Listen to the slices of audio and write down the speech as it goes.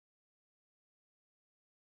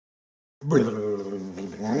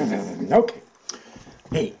Okay.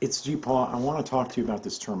 Hey, it's Geepaw. I want to talk to you about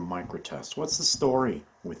this term microtest. What's the story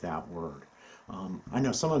with that word? I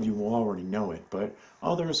know some of you will already know it, but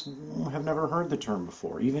others have never heard the term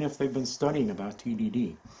before, even if they've been studying about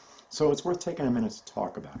TDD. So it's worth taking a minute to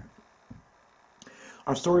talk about it.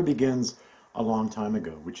 Our story begins a long time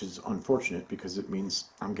ago, which is unfortunate because it means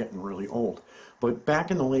I'm getting really old. But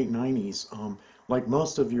back in the late 90s, like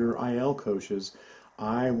most of your IL coaches,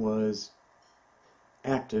 I was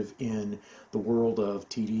active in the world of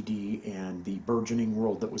TDD and the burgeoning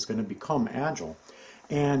world that was going to become Agile.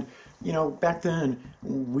 And, you know, back then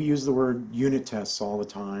we used the word unit tests all the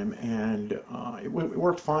time, and it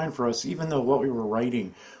worked fine for us, even though what we were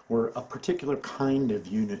writing were a particular kind of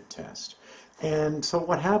unit test. And so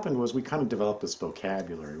what happened was we kind of developed this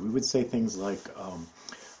vocabulary. We would say things like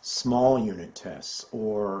small unit tests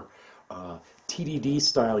or TDD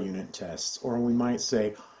style unit tests, or we might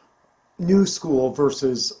say new school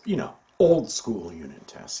versus, old school unit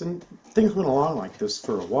tests. And things went along like this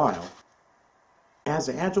for a while. As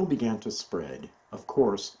Agile began to spread, of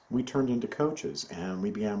course, we turned into coaches and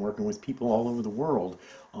we began working with people all over the world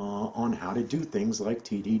on how to do things like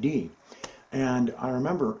TDD. And I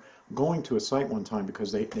remember going to a site one time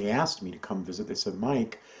because they asked me to come visit. They said,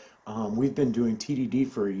 Mike, we've been doing TDD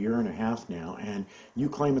for a year and a half now, and you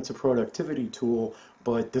claim it's a productivity tool,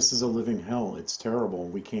 but this is a living hell. It's terrible.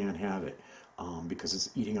 We can't have it because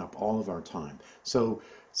it's eating up all of our time. So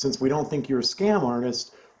since we don't think you're a scam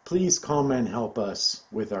artist, please come and help us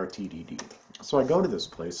with our TDD. So I go to this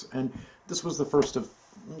place, and this was the first of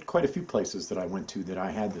quite a few places that I went to that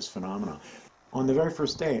I had this phenomenon. On the very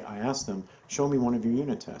first day, I asked them, show me one of your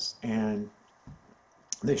unit tests. And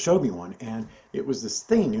they showed me one, and it was this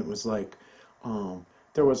thing. It was like,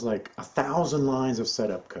 there was like 1,000 lines of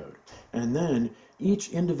setup code. And then each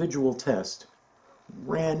individual test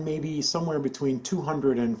ran maybe somewhere between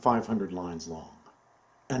 200 and 500 lines long.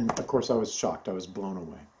 And of course, I was shocked. I was blown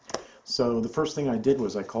away. So the first thing I did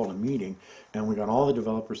was I called a meeting, and we got all the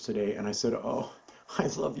developers today, and I said, oh, I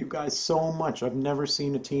love you guys so much. I've never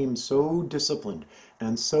seen a team so disciplined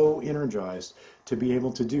and so energized to be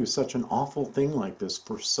able to do such an awful thing like this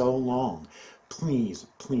for so long. Please,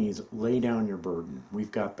 please lay down your burden.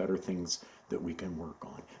 We've got better things that we can work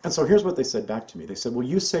on. And so here's what they said back to me. They said, well,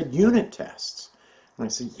 you said unit tests. And I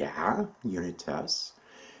said, yeah, unit tests.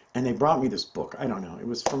 And they brought me this book. I don't know. It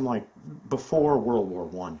was from like before World War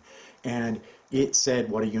I. And it said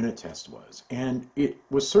what a unit test was. And it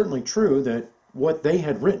was certainly true that what they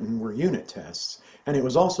had written were unit tests. And it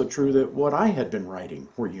was also true that what I had been writing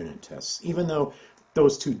were unit tests, even though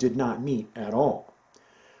those two did not meet at all.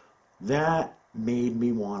 That made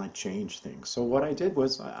me want to change things. So what I did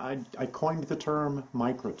was I coined the term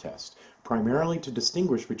microtest, primarily to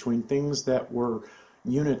distinguish between things that were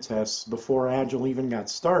unit tests before Agile even got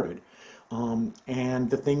started, and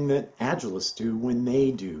the thing that Agilists do when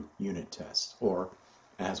they do unit tests, or,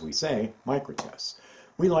 as we say, microtests.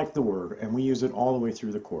 We like the word, and we use it all the way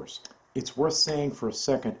through the course. It's worth saying for a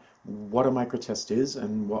second what a microtest is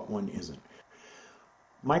and what one isn't.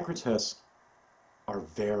 Microtests are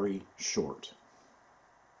very short.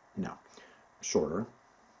 Now, shorter.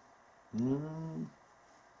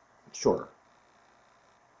 Shorter.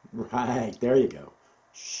 Right, there you go.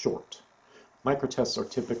 Short. Microtests are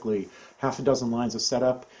typically half a dozen lines of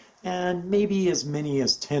setup and maybe as many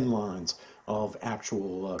as 10 lines of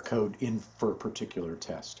actual code in for a particular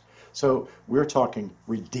test. So we're talking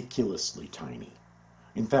ridiculously tiny.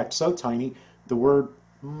 In fact, so tiny, the word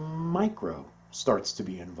micro starts to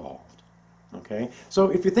be involved. Okay, so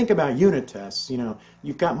if you think about unit tests,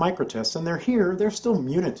 you've got microtests, and they're still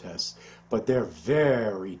unit tests, but they're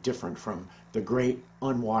very different from the great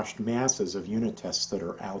unwashed masses of unit tests that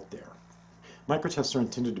are out there. Microtests are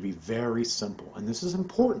intended to be very simple, and this is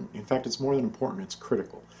important. In fact, it's more than important, it's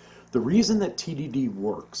critical. The reason that TDD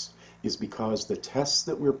works is because the tests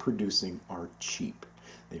that we're producing are cheap.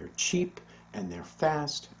 They are cheap, and they're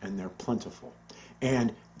fast, and they're plentiful.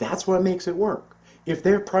 And that's what makes it work. If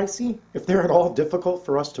they're pricey, if they're at all difficult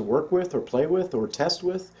for us to work with or play with or test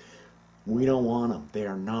with, we don't want them. They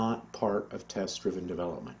are not part of test-driven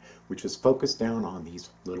development, which is focused down on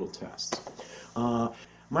these little tests.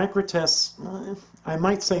 Microtests, I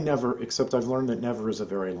might say never, except I've learned that never is a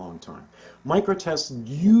very long time. Microtests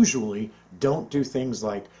usually don't do things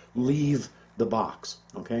like leave the box,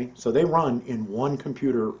 okay? So they run in one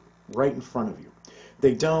computer right in front of you.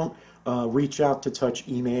 They don't reach out to touch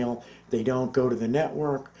email. They don't go to the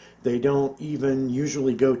network. They don't even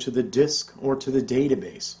usually go to the disk or to the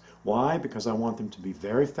database. Why? Because I want them to be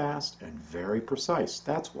very fast and very precise.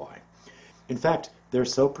 That's why. In fact, They're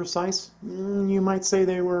so precise, you might say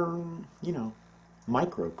they were,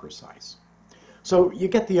 micro-precise. So you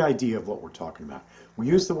get the idea of what we're talking about. We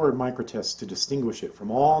use the word microtest to distinguish it from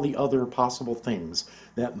all the other possible things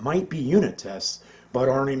that might be unit tests but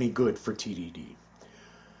aren't any good for TDD.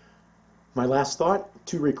 My last thought,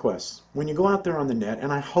 2 requests. When you go out there on the net,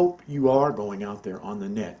 and I hope you are going out there on the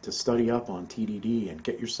net to study up on TDD and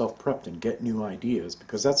get yourself prepped and get new ideas,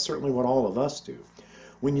 because that's certainly what all of us do.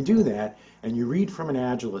 When you do that and you read from an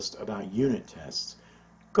Agilist about unit tests,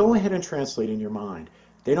 go ahead and translate in your mind.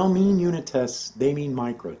 They don't mean unit tests, they mean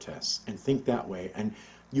microtests, and think that way, and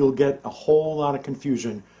you'll get a whole lot of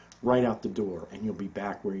confusion right out the door, and you'll be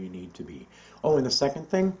back where you need to be. Oh, and the second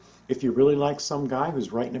thing, if you really like some guy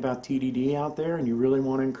who's writing about TDD out there and you really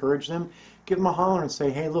want to encourage them, give them a holler and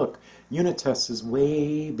say, hey, look, unit tests is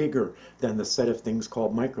way bigger than the set of things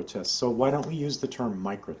called microtests, so why don't we use the term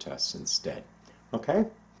microtests instead? Okay?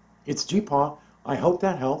 It's Geepaw. I hope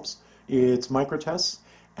that helps. It's microtests,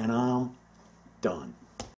 and I'm done.